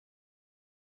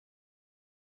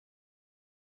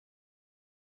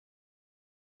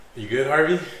You good,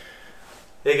 Harvey?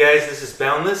 Hey guys, this is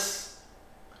Boundless.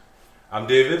 I'm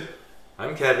David.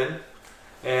 I'm Kevin,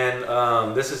 and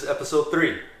this is episode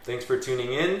 3. Thanks for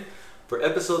tuning in. For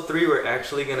episode 3, we're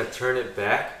actually going to turn it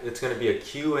back. It's going to be a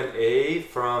Q&A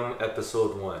from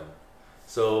episode 1.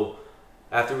 So,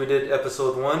 after we did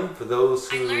episode 1, for those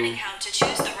who... I'm learning how to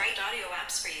choose the right audio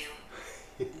apps for you.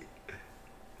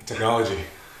 Technology.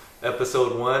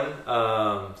 Episode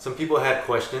 1, some people had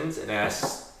questions and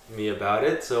asked me about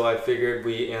it, so I figured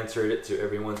we answered it to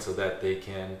everyone so that they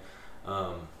can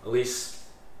at least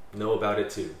know about it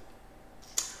too.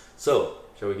 So,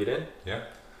 shall we get in? Yeah.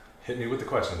 Hit me with the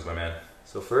questions, my man.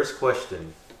 So first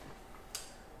question.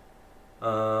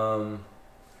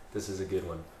 This is a good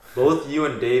one. Both you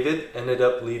and David ended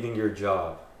up leaving your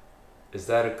job. Is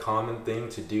that a common thing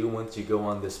to do once you go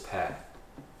on this path?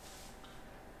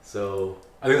 So...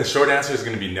 I think the short answer is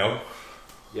going to be no.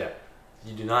 Yeah.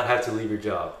 You do not have to leave your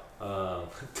job.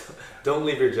 Don't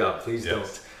leave your job. Please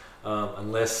Yes. don't.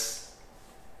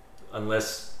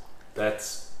 Unless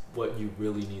that's what you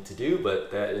really need to do, but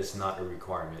that is not a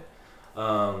requirement.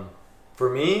 For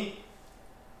me,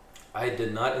 I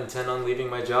did not intend on leaving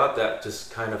my job. That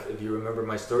just kind of, if you remember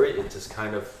my story, it just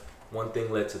kind of one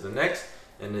thing led to the next,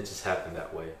 and it just happened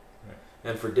that way. Right.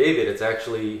 And for David, it's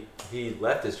actually, he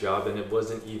left his job and it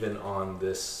wasn't even on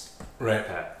this Right.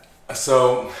 path.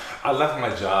 So I left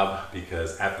my job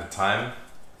because at the time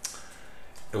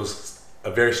it was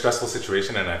a very stressful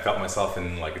situation and I felt myself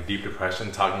in like a deep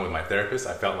depression. Talking with my therapist,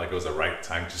 I felt like it was the right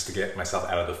time just to get myself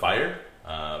out of the fire.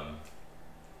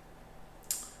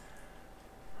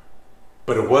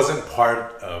 But it wasn't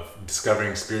part of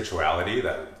discovering spirituality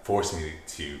that forced me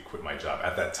to quit my job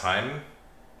at that time.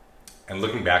 And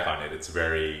looking back on it, it's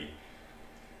very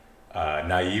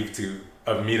naive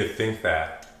of me to think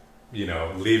that, you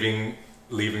know, leaving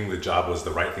the job was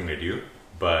the right thing to do.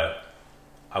 But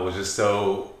I was just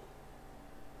so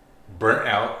burnt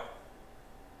out,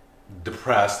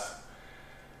 depressed,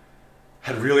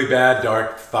 had really bad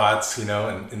dark thoughts, you know,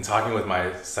 and in talking with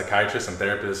my psychiatrist and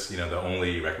therapist, you know, the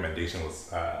only recommendation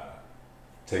was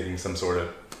taking some sort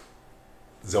of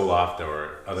Zoloft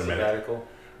or other Sabbatical?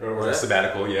 or a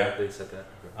sabbatical, yeah. They said that.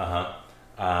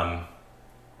 Okay.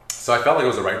 So I felt like it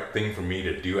was the right thing for me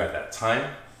to do at that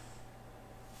time.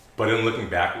 But in looking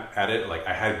back at it, like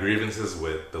I had grievances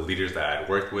with the leaders that I had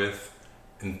worked with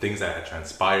and things that had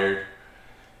transpired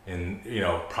and, you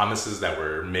know, promises that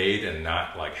were made and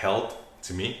not like held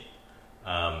to me.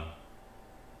 But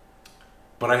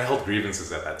I held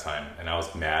grievances at that time and I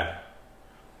was mad.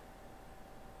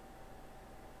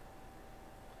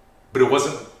 But it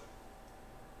wasn't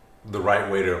the right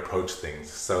way to approach things.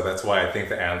 So that's why I think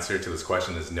the answer to this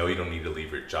question is no, you don't need to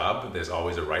leave your job. There's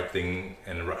always a right thing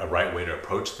and a right way to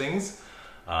approach things.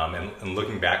 And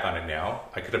looking back on it now,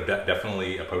 I could have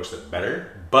definitely approached it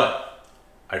better, but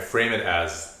I frame it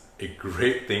as a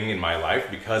great thing in my life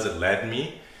because it led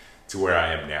me to where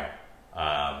I am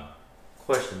now.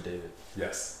 Question, David.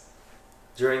 Yes.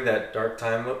 During that dark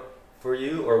time for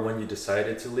you, or when you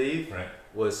decided to leave, Right.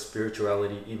 was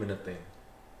spirituality even a thing?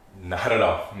 Not at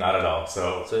all. Not at all.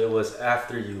 So So it was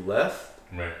after you left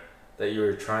right. that you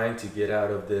were trying to get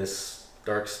out of this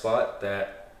dark spot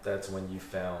that's when you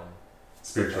found...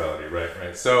 Spirituality,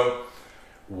 right. So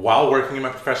while working in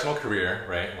my professional career,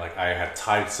 right, like I had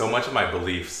tied so much of my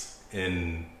beliefs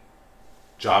in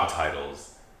job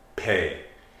titles, pay,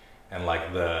 and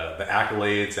like the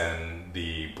accolades and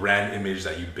the brand image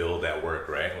that you build at work,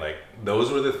 right? Like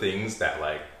those were the things that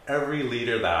like every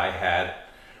leader that I had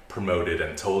promoted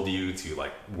and told you to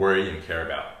like worry and care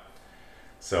about.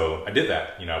 So I did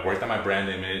that. You know, I worked on my brand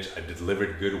image. I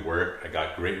delivered good work. I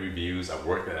got great reviews. I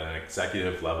worked at an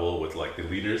executive level with like the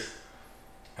leaders.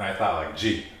 And I thought like,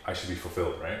 gee, I should be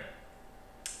fulfilled, right?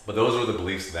 But those were the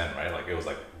beliefs then, right? Like it was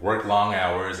like work long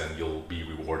hours and you'll be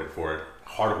rewarded for it.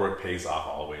 Hard work pays off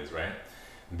always, right?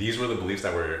 These were the beliefs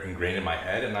that were ingrained in my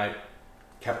head and I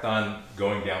kept on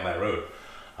going down that road.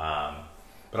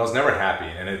 But I was never happy.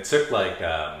 And it took like...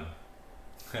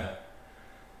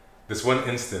 this one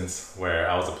instance where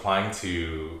I was applying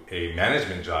to a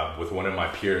management job with one of my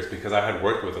peers because I had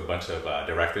worked with a bunch of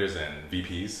directors and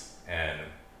VPs, and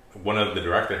one of the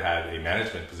director had a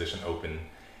management position open,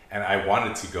 and I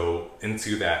wanted to go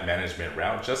into that management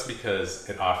route just because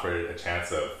it offered a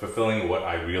chance of fulfilling what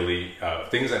I really,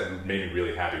 things that made me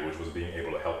really happy, which was being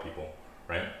able to help people,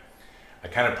 right? I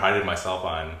kind of prided myself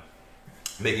on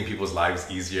making people's lives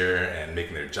easier and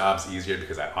making their jobs easier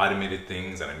because I automated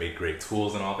things and I made great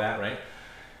tools and all that, right?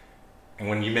 And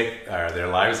when you make their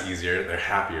lives easier, they're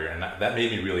happier, and that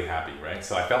made me really happy, right?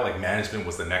 So I felt like management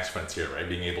was the next frontier, right?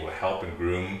 Being able to help and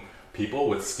groom people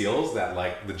with skills that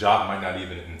like the job might not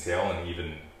even entail and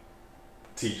even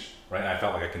teach, right? And I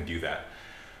felt like I can do that.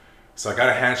 So I got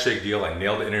a handshake deal. I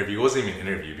nailed the interview. It wasn't even an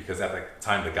interview because at the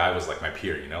time the guy was like my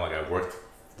peer, you know, like I worked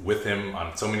with him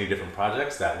on so many different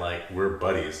projects that like we're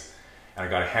buddies. And I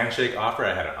got a handshake offer.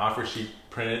 I had an offer sheet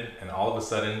printed, and all of a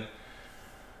sudden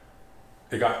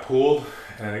it got pulled,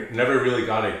 and I never really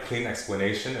got a clean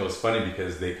explanation. It was funny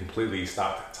because they completely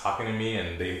stopped talking to me,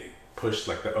 and they pushed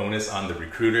like the onus on the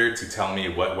recruiter to tell me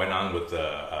what went on with the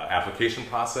application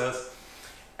process,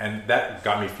 and that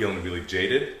got me feeling really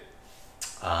jaded.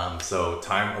 So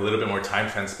a little bit more time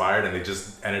transpired, and they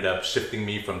just ended up shifting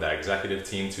me from the executive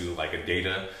team to like a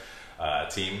data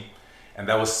team, and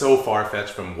that was so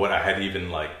far-fetched from what I had even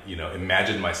like, you know,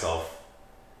 imagined myself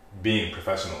being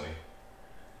professionally.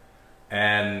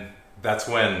 And that's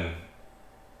when,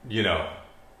 you know,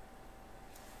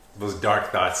 those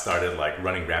dark thoughts started like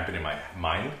running rampant in my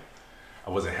mind. I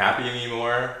wasn't happy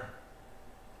anymore.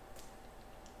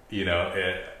 You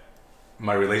know,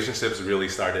 my relationships really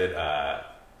started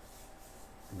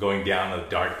going down a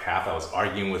dark path. I was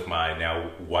arguing with my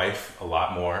now wife a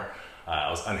lot more. I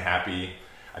was unhappy.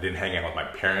 I didn't hang out with my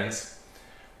parents.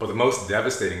 But the most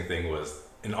devastating thing was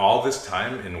in all this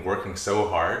time in working so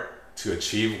hard to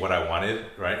achieve what I wanted,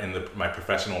 right, in my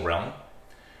professional realm,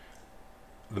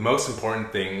 the most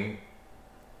important thing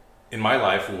in my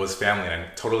life was family, and I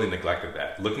totally neglected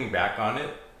that. Looking back on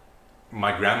it,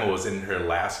 my grandma was in her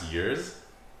last years,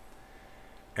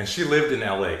 and she lived in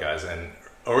LA, guys, and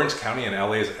Orange County and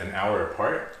LA is an hour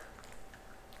apart,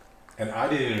 and I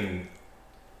didn't even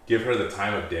give her the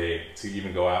time of day to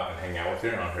even go out and hang out with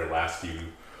her on her last few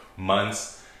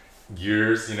months,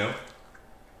 years, you know.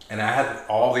 And I had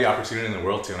all the opportunity in the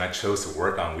world to, and I chose to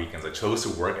work on weekends. I chose to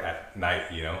work at night,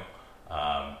 you know.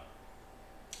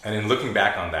 And in looking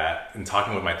back on that and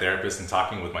talking with my therapist and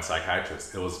talking with my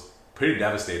psychiatrist, it was pretty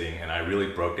devastating, and I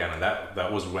really broke down. And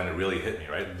that was when it really hit me,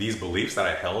 right? These beliefs that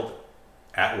I held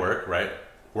at work, right?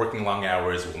 Working long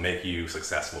hours will make you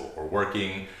successful, or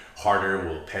working harder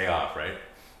will pay off, right?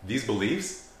 These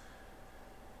beliefs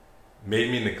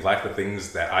made me neglect the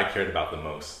things that I cared about the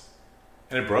most.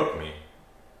 And it broke me.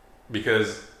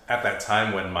 Because at that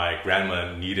time when my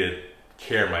grandma needed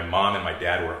care, my mom and my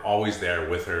dad were always there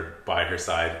with her, by her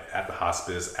side, at the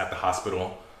hospice, at the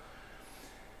hospital.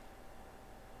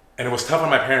 And it was tough on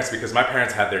my parents because my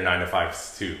parents had their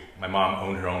 9-to-5s too. My mom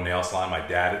owned her own nail salon. My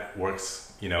dad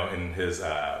works, you know, in his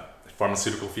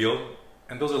pharmaceutical field.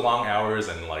 And those are long hours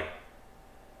and like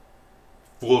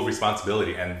full of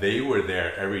responsibility. And they were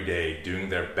there every day doing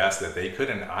their best that they could.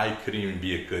 And I couldn't even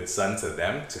be a good son to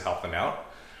them to help them out.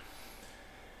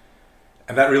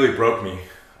 And that really broke me.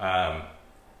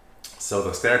 So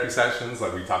those therapy sessions,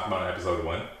 like we talked about in episode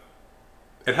 1,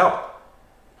 it helped.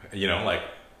 You know, like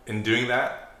in doing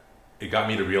that, it got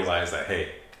me to realize that,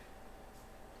 hey,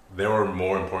 there were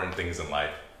more important things in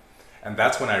life. And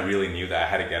that's when I really knew that I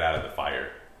had to get out of the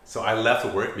fire. So I left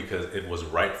work because it was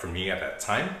right for me at that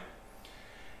time,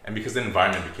 and because the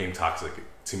environment became toxic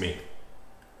to me.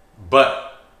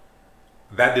 But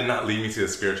that did not lead me to the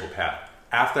spiritual path.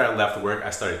 After I left work, I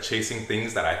started chasing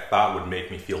things that I thought would make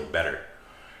me feel better.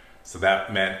 So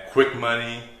that meant quick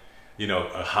money, you know,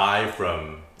 a high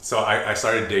from... So I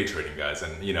started day trading, guys.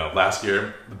 And, you know, last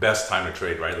year, the best time to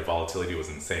trade, right? The volatility was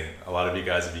insane. A lot of you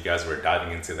guys, if you guys were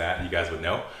diving into that, you guys would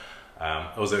know.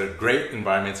 It was a great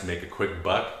environment to make a quick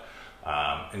buck.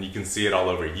 And you can see it all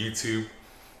over YouTube.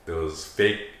 Those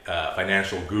fake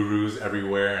financial gurus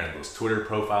everywhere and those Twitter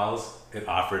profiles. It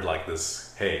offered like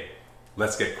this, hey,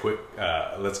 let's get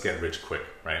rich quick,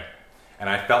 right? And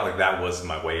I felt like that was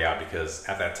my way out, because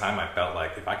at that time I felt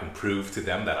like if I can prove to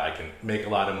them that I can make a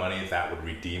lot of money, that would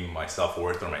redeem my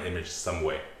self-worth or my image some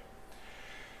way.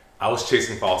 I was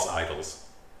chasing false idols.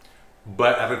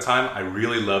 But at the time I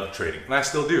really loved trading, and I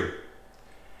still do.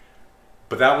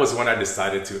 But that was when I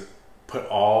decided to put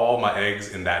all my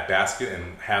eggs in that basket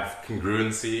and have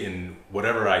congruency in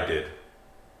whatever I did.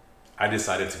 I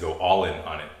decided to go all in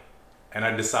on it. And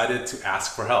I decided to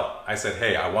ask for help. I said,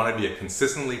 hey, I want to be a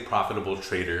consistently profitable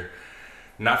trader,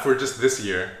 not for just this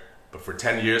year, but for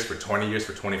 10 years, for 20 years,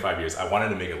 for 25 years. I wanted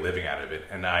to make a living out of it.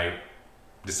 And I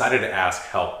decided to ask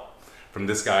help from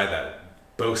this guy that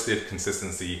boasted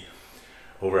consistency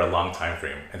over a long time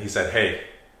frame. And he said, hey,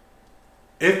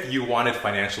 if you wanted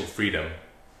financial freedom,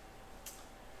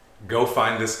 go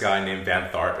find this guy named Van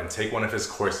Tharp and take one of his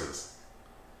courses.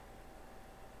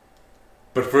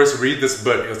 But first, read this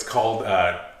book. It's called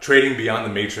Trading Beyond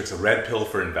the Matrix, a red pill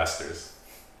for investors.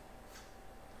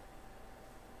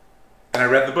 And I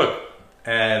read the book.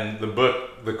 And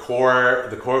the core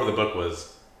of the book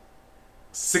was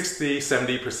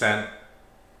 60-70%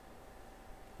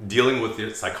 dealing with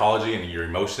your psychology and your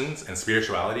emotions and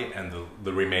spirituality, and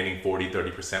the remaining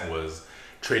 40-30% was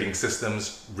trading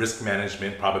systems, risk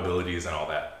management, probabilities, and all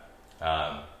that.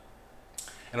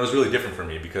 And it was really different for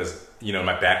me because,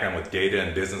 my background with data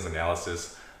and business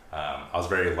analysis, I was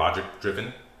very logic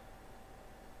driven.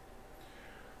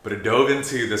 But it dove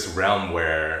into this realm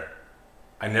where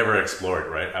I never explored,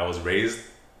 right? I was raised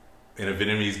in a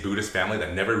Vietnamese Buddhist family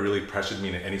that never really pressured me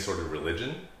into any sort of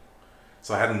religion.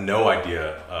 So I had no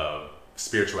idea of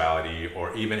spirituality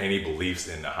or even any beliefs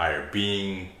in a higher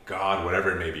being, God,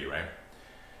 whatever it may be, right?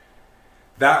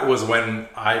 That was when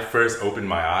I first opened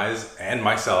my eyes and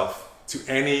myself to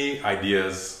any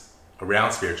ideas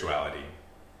around spirituality.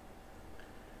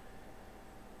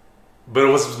 But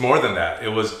it was more than that. It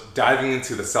was diving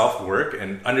into the self-work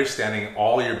and understanding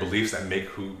all your beliefs that make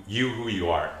who you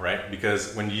are, right?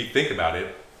 Because when you think about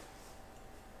it,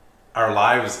 our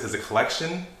lives is a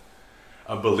collection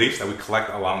of beliefs that we collect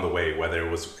along the way, whether it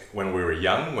was when we were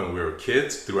young, when we were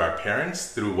kids, through our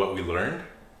parents, through what we learned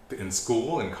in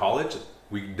school, in college,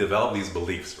 we develop these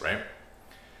beliefs, right?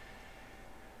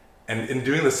 And in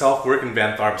doing the self-work in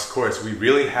Van Tharp's course, we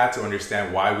really had to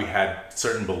understand why we had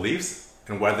certain beliefs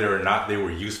and whether or not they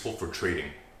were useful for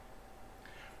trading.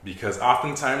 Because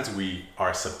oftentimes we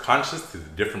are subconscious to the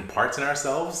different parts in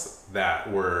ourselves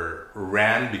that were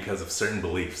ran because of certain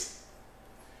beliefs.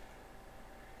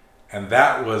 And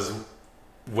that was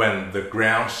when the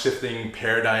ground shifting,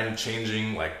 paradigm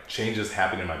changing, changes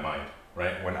happened in my mind,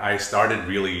 right? When I started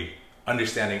really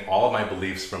understanding all of my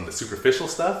beliefs, from the superficial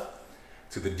stuff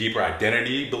to the deeper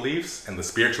identity beliefs and the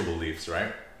spiritual beliefs,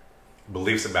 right?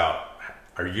 Beliefs about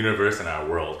our universe and our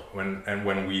world.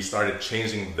 When we started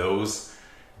changing those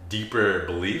deeper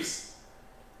beliefs,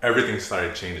 everything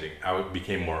started changing. I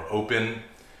became more open.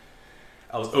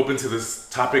 I was open to this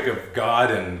topic of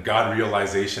God and God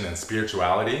realization and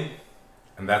spirituality.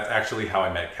 And that's actually how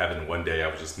I met Kevin. One day I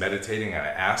was just meditating and I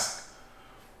asked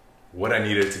what I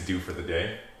needed to do for the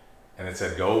day. And it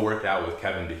said, go work out with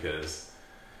Kevin because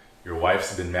your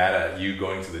wife's been mad at you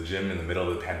going to the gym in the middle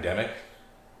of the pandemic.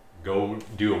 Go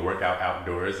do a workout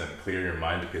outdoors and clear your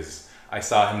mind, because I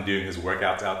saw him doing his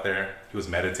workouts out there. He was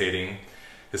meditating.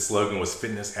 His slogan was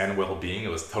fitness and well-being. It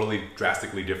was totally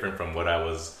drastically different from what I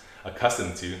was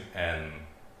accustomed to. And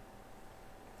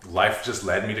life just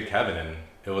led me to Kevin. And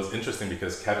it was interesting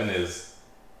because Kevin is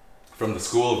from the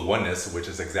School of Oneness, which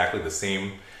is exactly the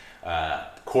same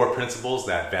core principles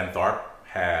that Van Tharp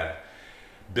had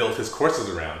built his courses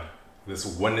around. This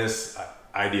oneness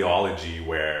ideology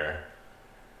where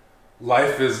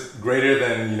life is greater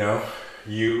than,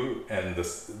 you, and the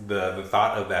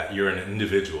thought of that you're an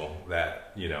individual,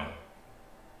 that,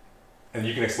 and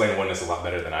you can explain oneness a lot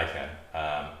better than I can.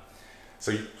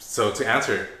 So to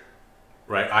answer,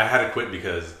 right, I had to quit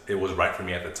because it was right for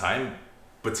me at the time.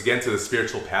 But to get into the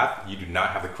spiritual path, you do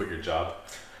not have to quit your job.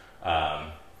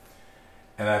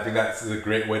 And I think that's a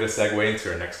great way to segue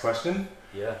into our next question.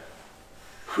 Yeah.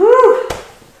 Whew!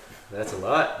 That's a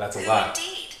lot. That's a lot.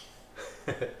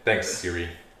 Thanks, Siri.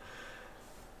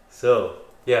 So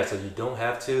you don't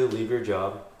have to leave your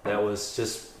job. That was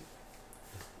just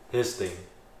his thing.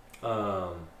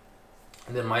 And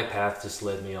then my path just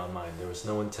led me on mine. There was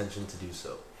no intention to do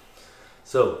so.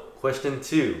 So, question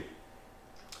 2.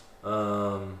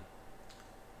 I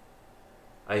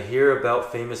hear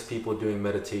about famous people doing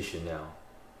meditation now.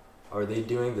 Are they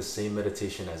doing the same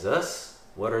meditation as us?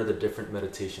 What are the different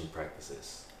meditation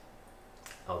practices?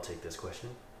 I'll take this question.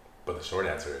 But the short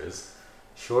answer is?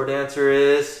 Short answer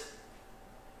is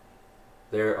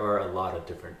there are a lot of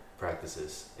different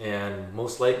practices. And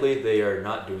most likely they are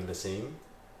not doing the same.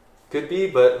 Could be,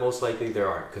 but most likely there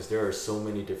aren't, because there are so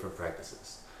many different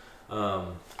practices.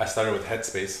 I started with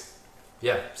Headspace.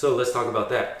 Yeah, so let's talk about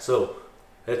that. So,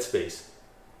 Headspace.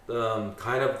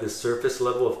 Kind of the surface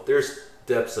level of, there's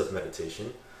depths of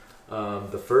meditation.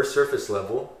 The first surface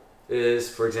level is,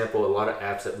 for example, a lot of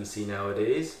apps that we see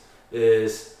nowadays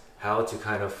is how to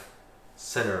kind of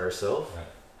center ourselves, right,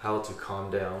 how to calm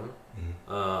down,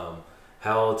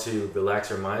 how to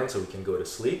relax our mind so we can go to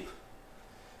sleep.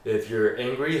 If you're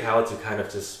angry, how to kind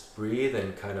of just breathe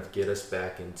and kind of get us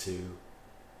back into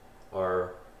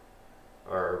our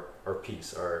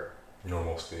peace, our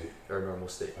normal state, a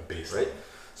baseline, right?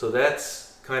 So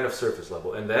that's kind of surface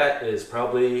level, and that is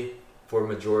probably for a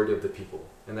majority of the people,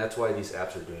 and that's why these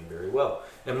apps are doing very well.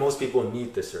 And most people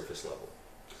need the surface level.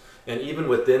 And even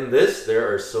within this,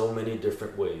 there are so many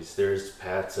different ways. There's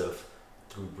paths of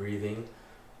through breathing,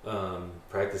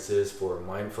 practices for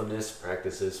mindfulness,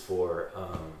 practices for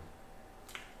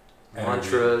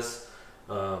mantras,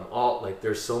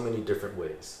 there's so many different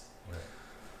ways.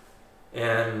 Right.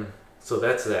 And so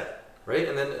that's that. right?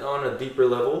 And then on a deeper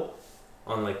level,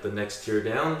 on like the next tier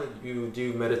down, you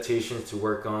do meditations to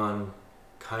work on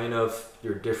kind of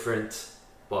your different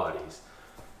bodies.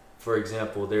 For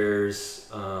example, there's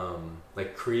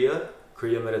like Kriya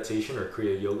meditation or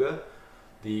Kriya yoga.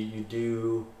 You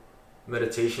do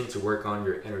meditation to work on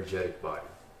your energetic body.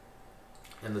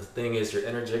 And the thing is, your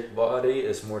energetic body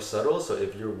is more subtle, so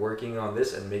if you're working on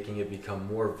this and making it become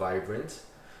more vibrant,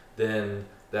 then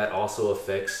that also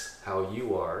affects how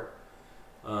you are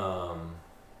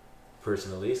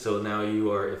personally. So now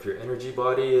you are, if your energy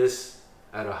body is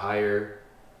at a higher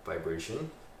vibration,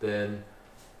 then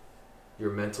your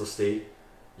mental state,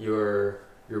 your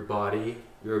body,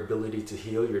 your ability to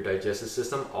heal, your digestive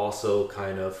system also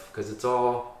kind of, because it's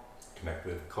all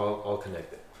all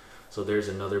connected. So there's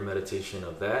another meditation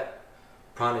of that.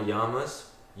 Pranayamas,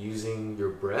 using your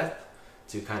breath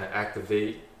to kind of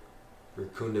activate your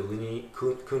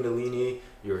kundalini,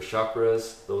 your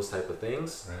chakras, those type of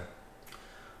things.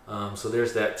 Right. So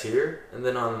there's that tier. And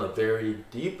then on the very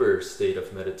deeper state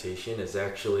of meditation is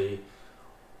actually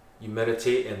you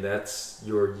meditate, and that's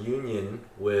your union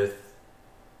with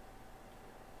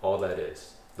all that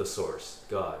is, the source,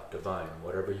 God, divine,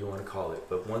 whatever you want to call it.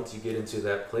 But once you get into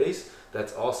that place,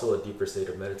 that's also a deeper state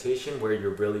of meditation where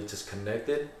you're really just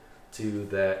connected to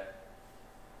that,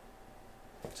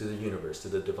 to the universe, to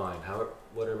the divine,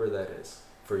 whatever that is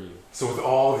for you. So with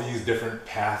all these different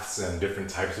paths and different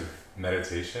types of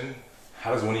meditation,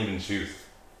 how does one even choose?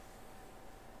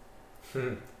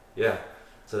 Yeah,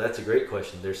 so that's a great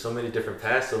question. There's so many different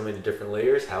paths, so many different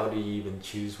layers. How do you even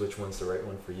choose which one's the right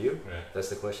one for you? Right. That's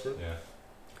the question. Yeah.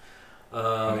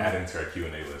 And add into our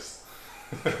Q&A list.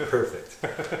 Perfect.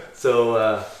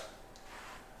 So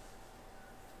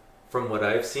from what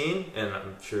I've seen, and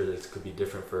I'm sure this could be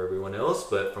different for everyone else,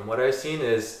 but from what I've seen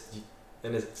is,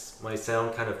 and it might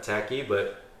sound kind of tacky,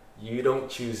 but you don't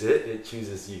choose it, it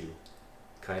chooses you,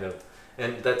 kind of.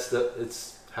 And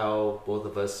it's how both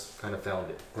of us kind of found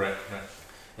it. Right.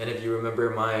 And if you remember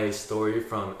my story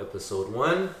from episode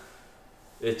 1,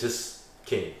 it just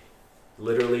came.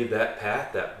 Literally that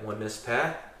path, that oneness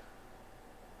path.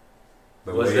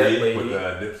 The lady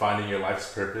with finding your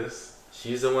life's purpose.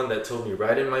 She's the one that told me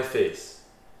right in my face.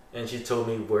 And she told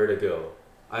me where to go.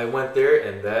 I went there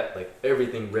and that, like,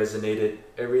 everything resonated.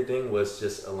 Everything was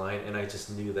just aligned, and I just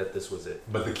knew that this was it.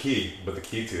 But the key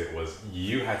to it was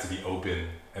you had to be open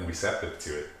and receptive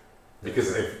to it.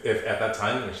 Because if at that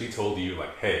time when she told you,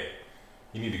 like, hey,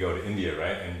 you need to go to India,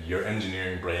 right? And your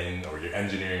engineering brain or your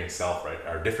engineering self, right,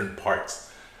 are different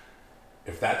parts.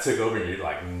 If that took over and you're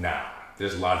like, nah,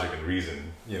 there's logic and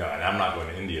reason, and I'm not going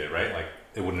to India, right? Like,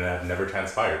 it wouldn't have never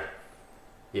transpired.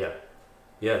 Yeah,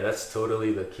 that's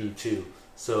totally the key too.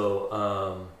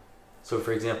 So,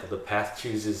 for example, the path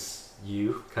chooses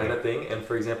you kind of thing. And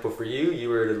for example, for you, you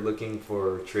were looking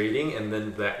for trading, and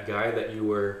then that guy that you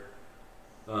were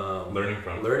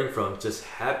learning from just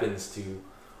happens to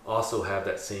also have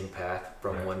that same path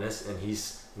from oneness, and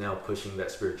he's now pushing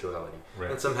that spirituality.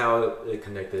 Right. And somehow it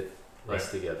connected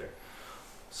us together.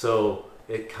 So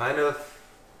it kind of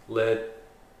led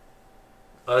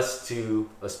us to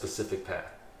a specific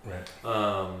path. Right.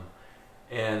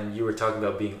 And you were talking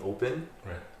about being open.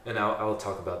 Right. And I'll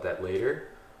talk about that later.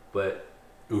 But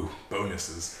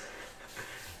bonuses.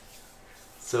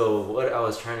 So what I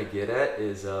was trying to get at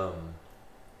is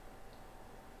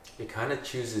it kind of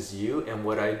chooses you. And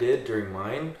what I did during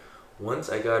mine, once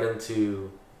I got into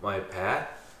my path,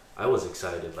 I was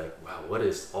excited, like, wow, what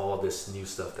is all this new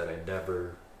stuff that I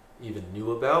never even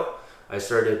knew about? I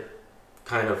started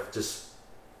kind of just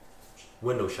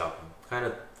window shopping, kind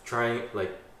of trying,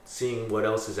 like, seeing what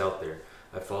else is out there.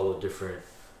 I follow different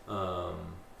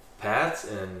paths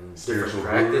and different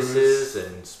practices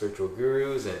and spiritual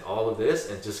gurus and all of this,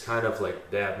 and just kind of like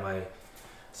dab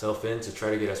myself in to try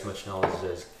to get as much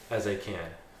knowledge as I can.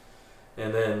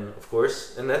 And then, of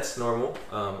course, and that's normal,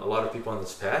 a lot of people on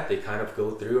this path, they kind of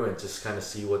go through and just kind of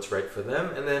see what's right for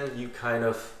them, and then you kind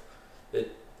of,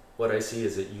 what I see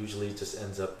is it usually just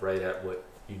ends up right at what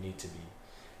you need to be.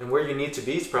 And where you need to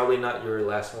be is probably not your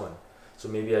last one. So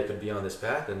maybe I could be on this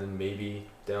path, and then maybe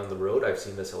down the road, I've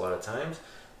seen this a lot of times,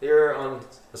 they're on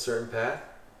a certain path,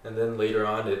 and then later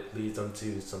on it leads them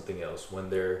to something else when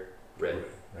they're ready.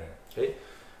 Right. Okay?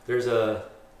 There's a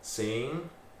saying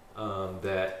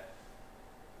that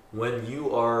when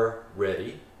you are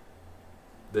ready,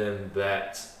 then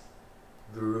that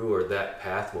guru or that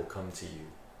path will come to you.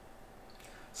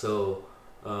 So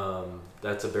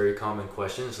that's a very common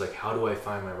question. It's like, how do I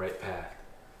find my right path?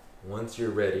 Once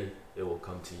you're ready, it will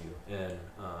come to you. And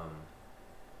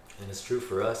it's true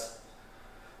for us.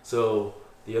 So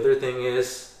the other thing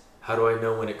is, how do I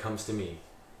know when it comes to me?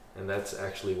 and that's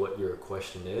actually what your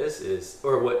question is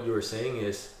or what you were saying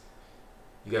is,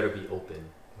 you got to be open.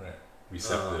 Right.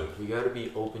 Receptive. You got to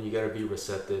be open. You got to be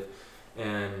receptive.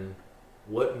 And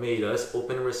what made us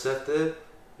open and receptive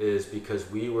is because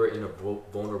we were in a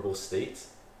vulnerable state,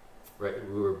 right?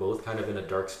 We were both kind of in a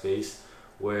dark space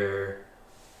where,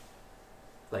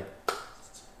 like,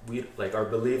 our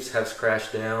beliefs have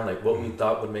crashed down. Like, what we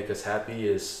thought would make us happy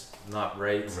is not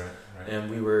right. Right.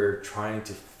 And we were trying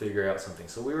to figure out something.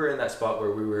 So we were in that spot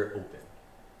where we were open.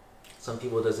 Some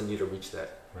people doesn't need to reach that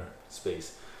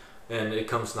space. And it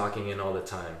comes knocking in all the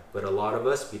time. But a lot of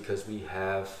us, because we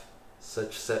have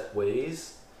such set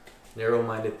ways,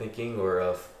 narrow-minded thinking, or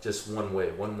of just one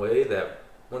way that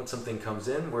when something comes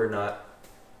in, we're not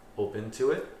open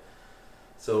to it.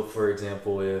 So for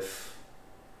example, if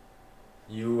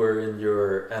you were in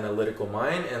your analytical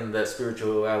mind and that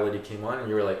spirituality came on and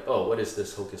you were like, oh, what is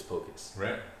this hocus pocus?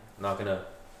 Right. Not gonna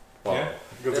follow. Yeah,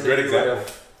 that's a great example.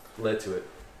 Led to it.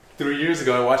 3 years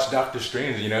ago, I watched Doctor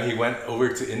Strange. You know, he went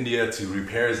over to India to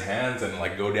repair his hands and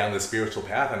like go down the spiritual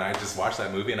path. And I just watched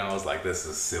that movie and I was like, this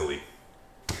is silly.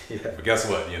 Yeah. But guess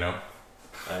what? You know,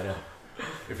 I know.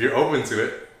 If you're open to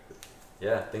it,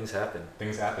 yeah, things happen.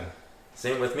 Things happen.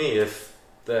 Same with me. If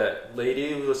that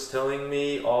lady was telling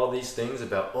me all these things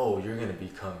about, oh, you're gonna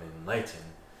become enlightened,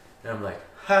 and I'm like,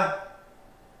 ha,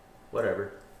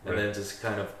 whatever, and then just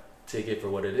kind of take it for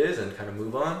what it is and kind of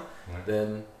move on. Right.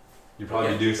 Then you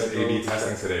probably do some A/B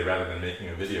testing today rather than making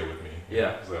a video with me.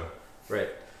 Yeah. So. Right.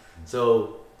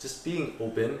 So just being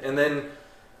open, and then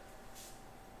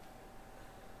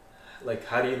like,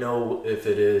 how do you know if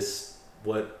it is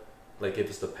what, like, if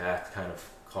it's the path kind of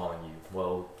calling you?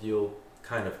 Well, you'll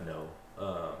kind of know.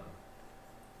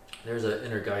 There's an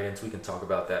inner guidance. We can talk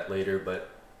about that later, but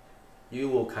you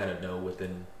will kind of know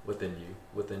within you,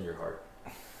 within your heart.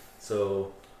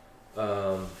 So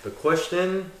the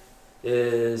question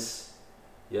is,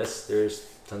 yes, there's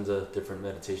tons of different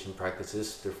meditation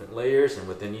practices, different layers, and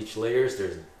within each layers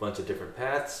there's a bunch of different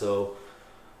paths. So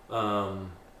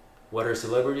what are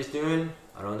celebrities doing?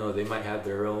 I don't know. They might have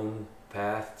their own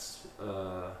paths.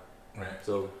 Right.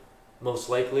 So most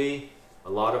likely, a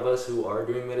lot of us who are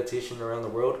doing meditation around the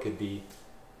world could be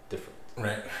different.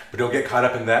 Right. But don't get caught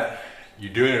up in that.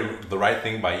 You're doing the right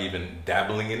thing by even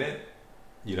dabbling in it,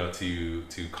 you know, to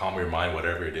calm your mind,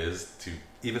 whatever it is, to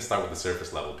even start with the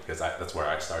surface level, because that's where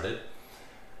I started.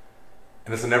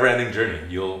 And it's a never-ending journey.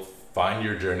 You'll find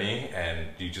your journey, and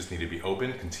you just need to be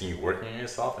open, continue working on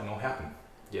yourself, and it'll happen.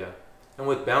 Yeah. And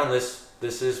with Boundless,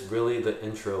 this is really the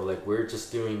intro. Like, we're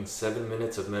just doing 7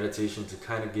 minutes of meditation to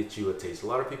kind of get you a taste. A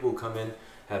lot of people who come in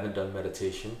haven't done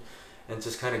meditation, and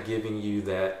just kind of giving you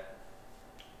that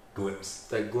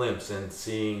glimpse and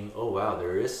seeing, oh wow,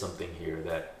 there is something here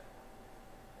that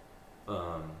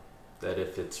that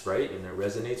if it's right and it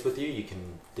resonates with you, you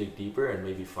can dig deeper and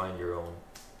maybe find your own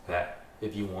path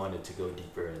if you wanted to go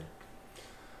deeper in.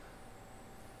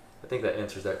 I think that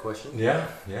answers that question. Yeah.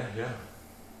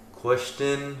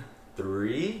 Question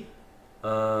 3.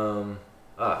 Can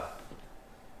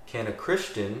a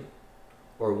Christian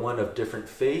or one of different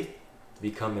faith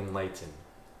become enlightened?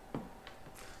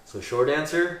 So short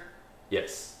answer,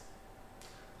 yes.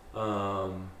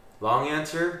 Long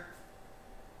answer,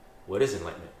 what is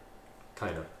enlightenment?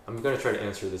 Kind of. I'm going to try to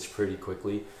answer this pretty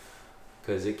quickly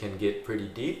because it can get pretty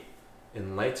deep.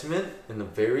 Enlightenment, in a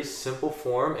very simple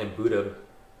form, and Buddha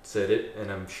said it,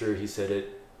 and I'm sure he said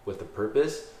it with a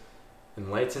purpose.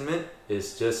 Enlightenment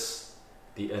is just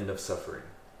the end of suffering.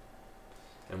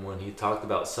 And when he talked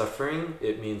about suffering,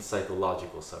 it means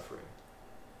psychological suffering.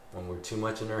 When we're too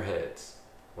much in our heads,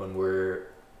 when we're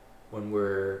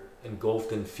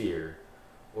engulfed in fear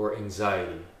or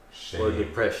anxiety, shame, or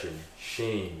depression,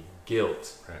 shame,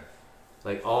 guilt. Right.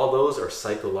 Like, all those are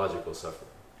psychological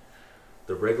suffering.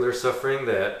 The regular suffering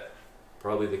that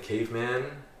probably the caveman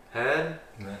had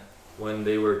when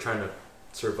they were trying to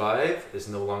survive is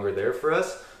no longer there for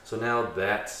us. So now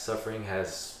that suffering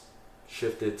has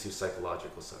shifted to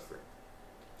psychological suffering.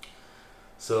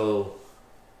 So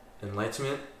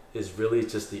enlightenment is really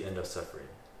just the end of suffering.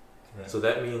 Right. So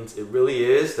that means it really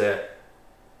is that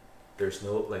there's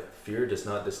no, like, fear does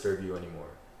not disturb you anymore.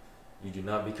 You do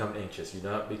not become anxious. You do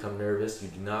not become nervous. You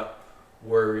do not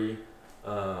worry.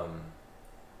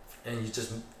 And you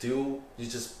just do,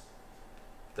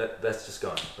 that's just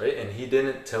gone, right? And he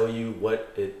didn't tell you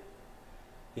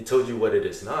he told you what it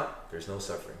is not. There's no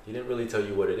suffering. He didn't really tell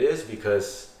you what it is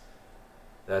because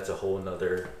that's a whole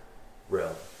nother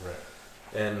realm. Right.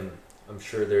 And I'm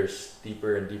sure there's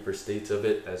deeper and deeper states of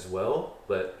it as well.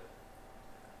 But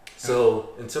so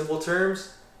in simple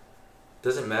terms, it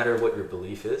doesn't matter what your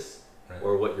belief is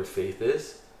or what your faith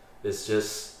is. It's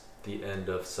just the end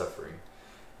of suffering.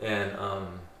 And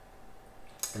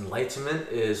enlightenment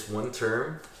is one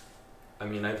term. I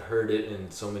mean, I've heard it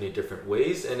in so many different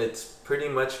ways, and it's pretty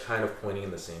much kind of pointing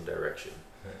in the same direction.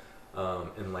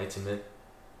 Enlightenment,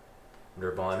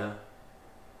 nirvana,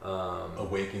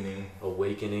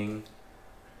 awakening,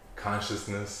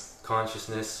 consciousness,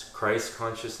 Christ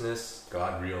consciousness,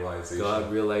 God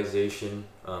realization,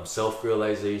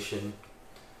 self-realization.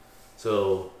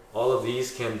 So all of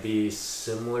these can be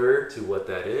similar to what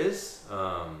that is.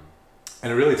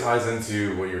 And it really ties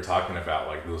into what you're talking about,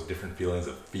 like those different feelings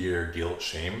of fear, guilt,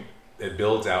 shame. It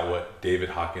builds out what David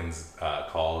Hawkins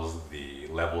calls the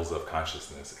levels of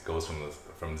consciousness. It goes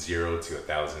from 0 to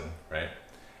 1,000, right?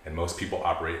 And most people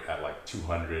operate at like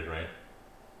 200, right?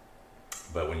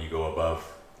 But when you go above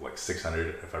like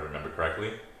 600, if I remember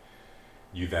correctly,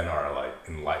 you then are like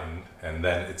enlightened. And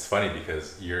then it's funny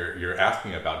because you're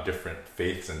asking about different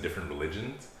faiths and different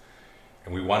religions.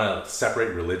 And we want to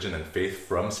separate religion and faith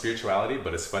from spirituality,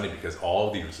 but it's funny because all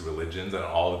of these religions and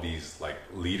all of these like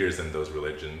leaders in those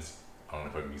religions, I don't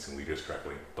know if I'm using leaders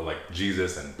correctly, but like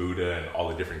Jesus and Buddha and all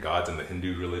the different gods in the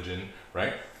Hindu religion,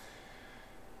 right?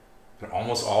 They're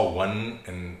almost all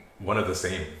one of the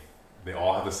same. They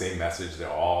all have the same message. They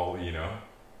all,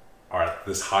 are at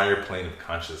this higher plane of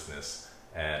consciousness.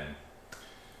 And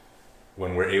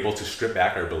when we're able to strip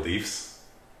back our beliefs,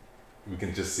 we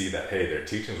can just see that, hey,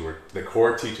 the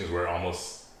core teachings were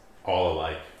almost all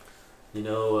alike.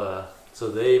 So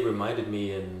they reminded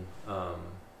me in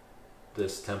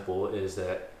this temple is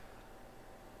that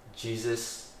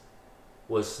Jesus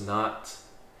was not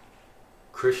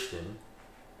Christian.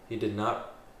 He did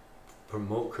not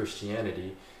promote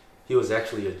Christianity. He was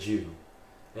actually a Jew,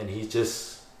 and he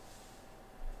just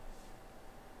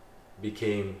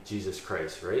became Jesus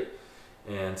Christ, right?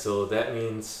 And so that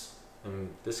means,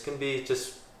 this can be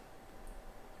just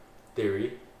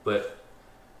theory, but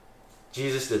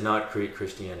Jesus did not create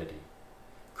Christianity.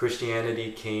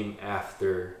 Christianity came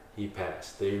after he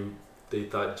passed. They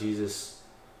thought Jesus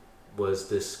was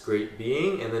this great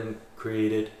being and then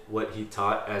created what he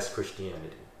taught as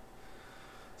Christianity.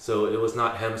 So it was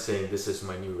not him saying, this is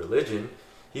my new religion.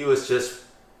 He was just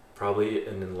probably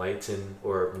an enlightened,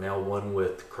 or now one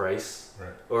with Christ, right,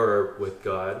 or with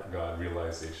God. God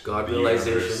realization.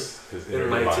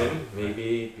 Enlightened,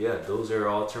 maybe, yeah, those are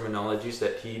all terminologies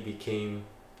that he became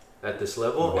at this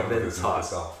level and then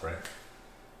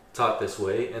taught this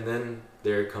way, and then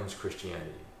there comes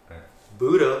Christianity. Right.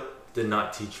 Buddha did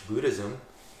not teach Buddhism.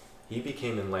 He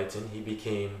became enlightened, he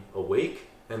became awake,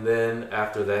 and then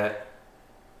after that,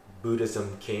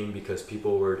 Buddhism came because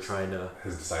people were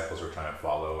his disciples were trying to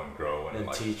follow and grow and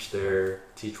like, teach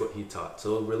what he taught.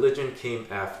 So religion came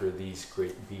after these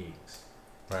great beings.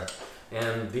 Right.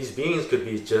 And these beings could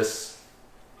be just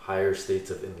higher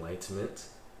states of enlightenment,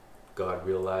 God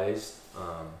realized.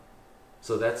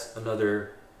 So that's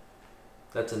another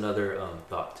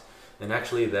thought. And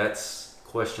actually that's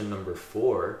question number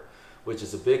 4, which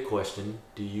is a big question.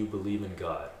 Do you believe in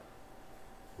God?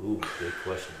 Ooh, big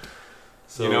question.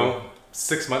 So,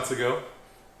 6 months ago,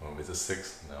 is it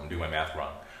 6? No, I'm doing my math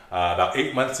wrong. About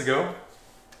 8 months ago,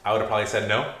 I would have probably said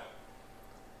no.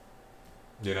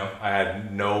 I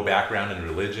had no background in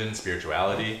religion,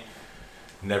 spirituality,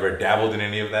 never dabbled in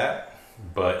any of that.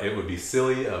 But it would be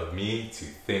silly of me to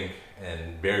think,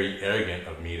 and very arrogant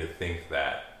of me to think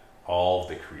that all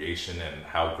the creation and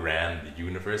how grand the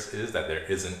universe is, that there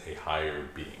isn't a higher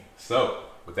being. So,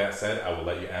 with that said, I will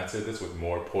let you answer this with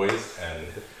more poise and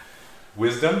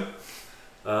wisdom.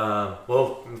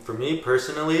 Well, for me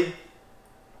personally,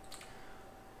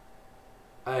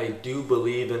 I do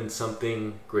believe in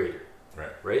something greater.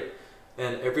 Right?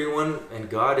 And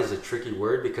God is a tricky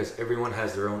word because everyone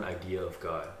has their own idea of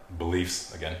God.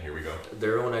 Beliefs, again, here we go.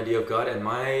 Their own idea of God, and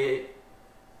my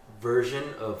version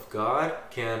of God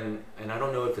and I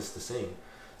don't know if it's the same.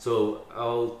 So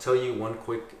I'll tell you one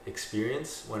quick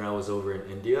experience when I was over in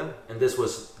India, and this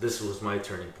was my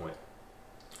turning point.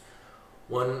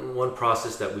 One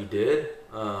process that we did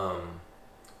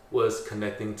was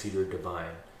connecting to your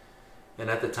divine. And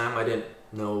at the time, I didn't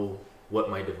know what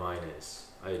my divine is.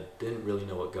 I didn't really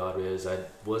know what God is. I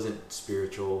wasn't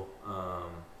spiritual,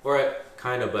 but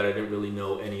I didn't really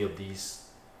know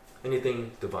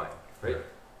anything divine, right? Yeah.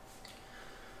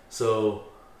 So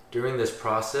during this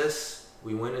process,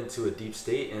 we went into a deep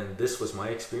state, and this was my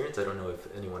experience. I don't know if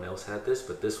anyone else had this,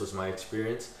 but this was my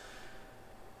experience.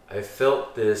 I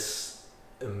felt this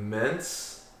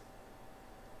immense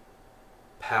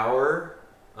power,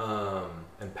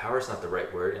 and power is not the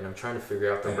right word, and I'm trying to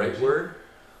figure out the right word,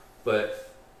 but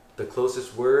the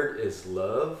closest word is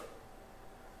love.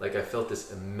 Like I felt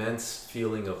this immense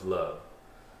feeling of love,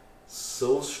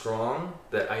 so strong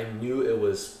that I knew it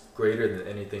was greater than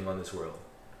anything on this world.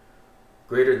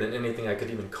 Greater than anything I could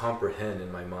even comprehend in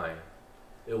my mind.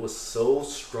 It was so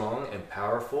strong and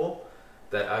powerful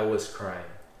that I was crying.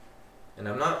 And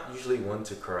I'm not usually one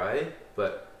to cry,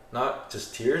 but not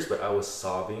just tears, but I was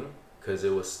sobbing because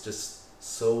it was just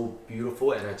so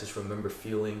beautiful. And I just remember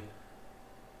feeling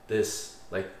this,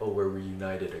 like, oh, we're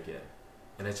reunited again.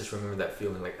 And I just remember that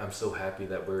feeling, like, I'm so happy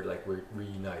that we're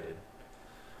reunited.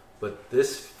 But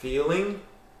this feeling,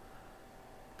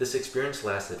 this experience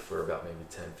lasted for about maybe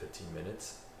 10, 15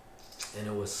 minutes. And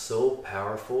it was so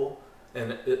powerful.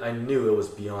 And I knew it was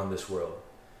beyond this world.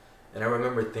 And I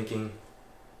remember thinking,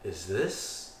 is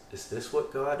this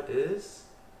what God is?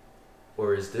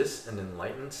 Or is this an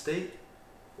enlightened state?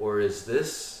 Or is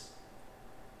this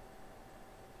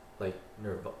like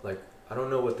I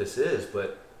don't know what this is,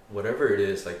 but whatever it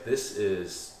is, like this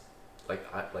is I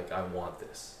want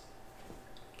this.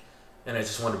 And I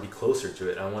just want to be closer to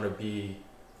it. I want to be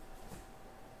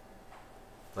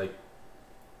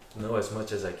know as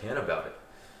much as I can about it.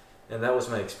 And that was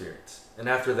my experience. And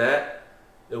after that,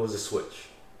 it was a switch.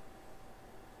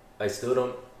 I still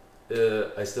don't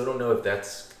know if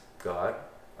that's God.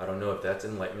 I don't know if that's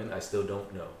enlightenment. I still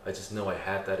don't know. I just know I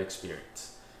had that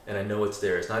experience. And I know it's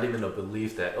there. It's not even a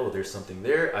belief that, oh, there's something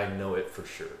there. I know it for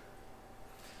sure.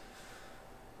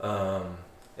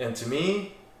 And to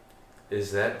me,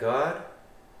 is that God?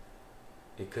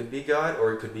 It could be God,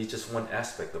 or it could be just one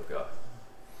aspect of God.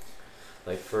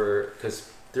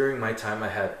 Because during my time I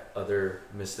had other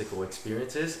mystical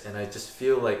experiences, and I just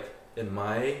feel like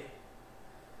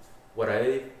what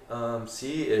I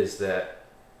see is that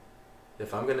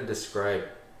if I'm going to describe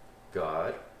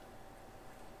God,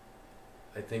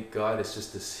 I think God is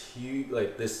just this huge,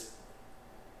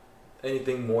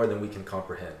 anything more than we can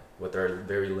comprehend with our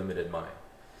very limited mind.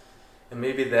 And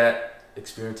maybe that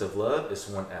experience of love is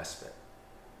one aspect.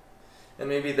 And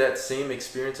maybe that same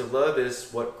experience of love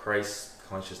is what Christ's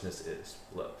consciousness is,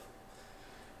 love.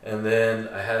 And then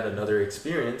I had another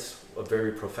experience, a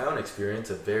very profound experience,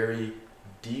 a very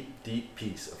deep, deep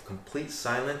peace of complete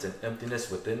silence and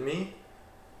emptiness within me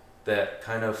that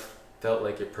kind of felt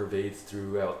like it pervades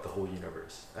throughout the whole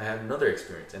universe. I had another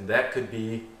experience, and that could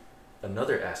be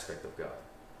another aspect of God.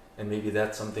 And maybe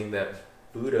that's something that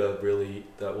Buddha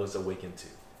that was awakened to.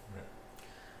 Right.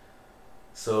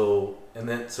 So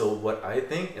what I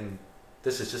think, and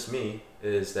this is just me,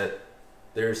 is that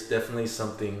there's definitely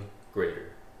something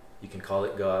greater. You can call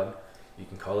it God, you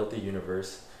can call it the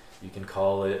universe, you can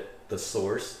call it the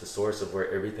source of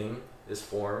where everything is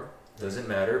formed. Doesn't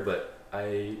matter, but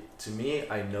to me,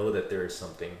 I know that there is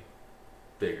something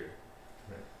bigger.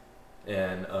 Right.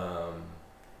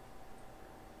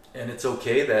 And it's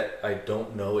okay that I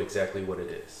don't know exactly what it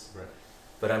is. Right.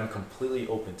 But I'm completely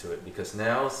open to it, because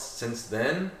now, since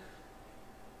then,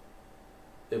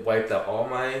 it wiped out all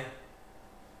my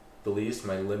beliefs,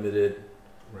 my limited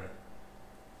Right.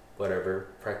 whatever,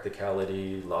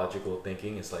 practicality, logical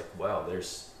thinking. It's like, wow,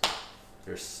 there's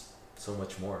so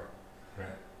much more.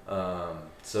 Right.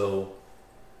 So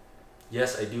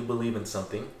yes, I do believe in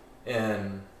something,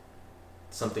 and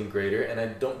something greater, and I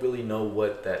don't really know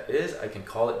what that is. I can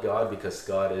call it God because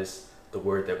God is the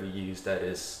word that we use that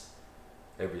is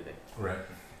everything. Right.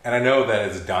 And I know that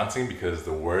it's daunting because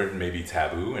the word may be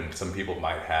taboo, and some people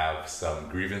might have some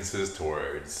grievances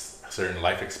towards certain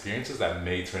life experiences that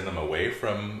may turn them away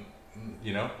from,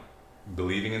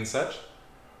 believing in such.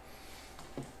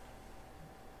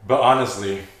 But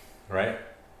honestly, right?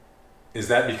 Is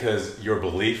that because your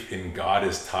belief in God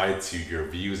is tied to your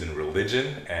views in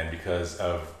religion, and because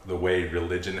of the way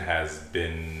religion has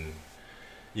been,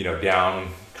 down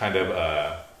kind of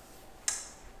a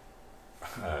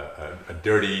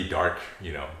dirty, dark,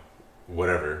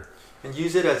 whatever. And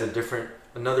use it as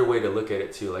another way to look at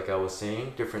it too, like I was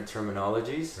saying, different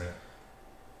terminologies. Right.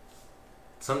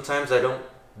 Sometimes I don't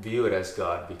view it as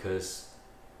God because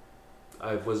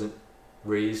I wasn't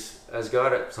raised as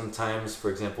God. Sometimes, for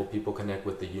example, people connect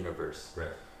with the universe. Right.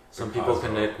 Some people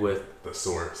connect with the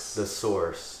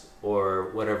source, or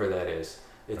whatever that is.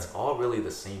 It's right. all really the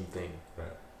same thing.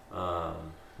 Right.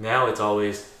 Now it's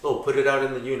always, put it out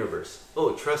in the universe.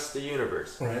 Trust the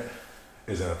universe. Right.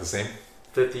 Isn't that the same?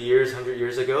 50 years, 100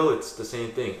 years ago, it's the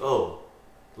same thing.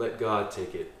 Let God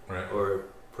take it. Right. Or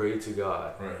pray to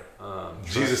God. Right.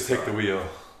 Jesus, take the wheel.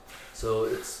 So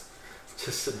it's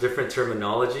just a different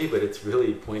terminology, but it's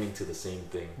really pointing to the same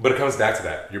thing. But it comes back to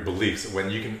that, your beliefs.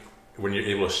 When you're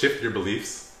able to shift your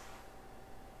beliefs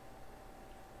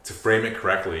to frame it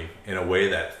correctly in a way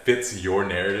that fits your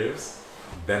narratives,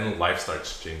 then life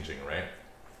starts changing, right?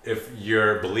 if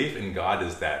your belief in God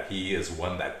is that He is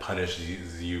one that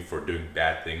punishes you for doing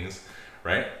bad things,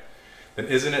 right? Then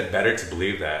isn't it better to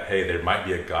believe that, hey, there might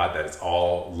be a God that is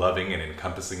all loving and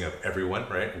encompassing of everyone,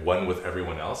 right? One with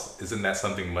everyone else. Isn't that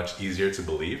something much easier to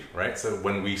believe, right? So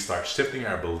when we start shifting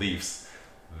our beliefs,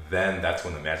 then that's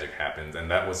when the magic happens.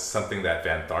 And that was something that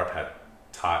Van Tharp had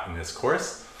taught in his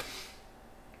course.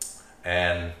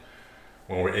 And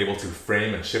when we're able to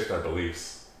frame and shift our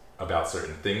beliefs about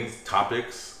certain things,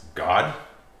 topics, God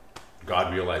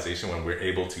realization, when we're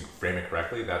able to frame it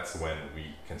correctly, that's when we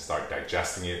can start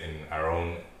digesting it in our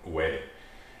own way.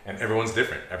 And everyone's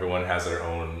different. Everyone has their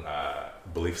own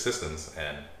belief systems,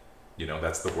 and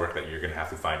that's the work that you're going to have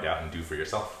to find out and do for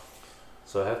yourself.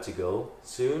 So I have to go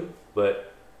soon,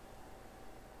 but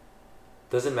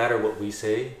doesn't matter what we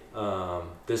say.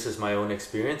 This is my own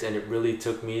experience, and it really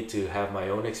took me to have my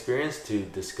own experience to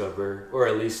discover, or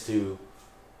at least to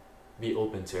be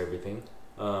open to everything.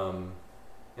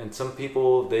 And some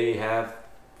people, they have,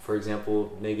 for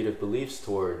example, negative beliefs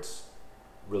towards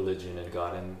religion and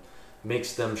God, and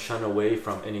makes them shun away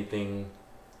from anything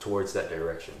towards that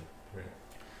direction.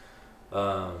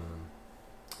 Right.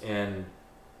 And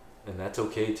that's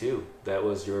okay too. That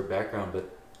was your background, but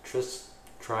just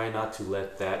try not to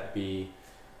let that be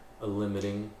a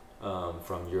limiting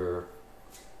from your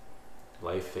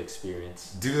life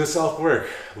experience. Do the self-work.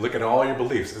 Look at all your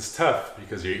beliefs. It's tough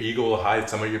because your ego will hide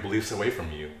some of your beliefs away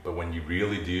from you. But when you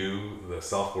really do the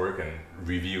self-work and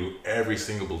review every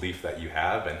single belief that you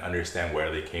have and understand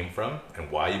where they came from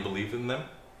and why you believe in them,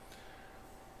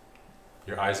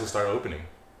 your eyes will start opening.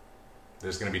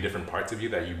 There's going to be different parts of you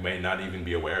that you may not even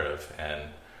be aware of.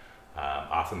 And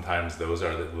oftentimes those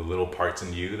are the little parts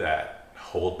in you that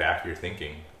hold back your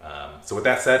thinking. So with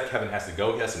that said, Kevin has to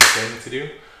go. He has some training to do.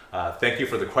 Thank you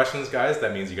for the questions, guys.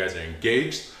 That means you guys are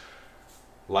engaged.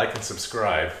 Like and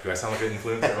subscribe. Do I sound like an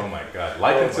influencer? Oh my God.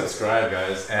 Like and subscribe,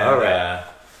 guys. And all right.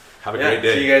 have a great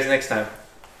day. See you guys next time.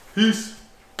 Peace.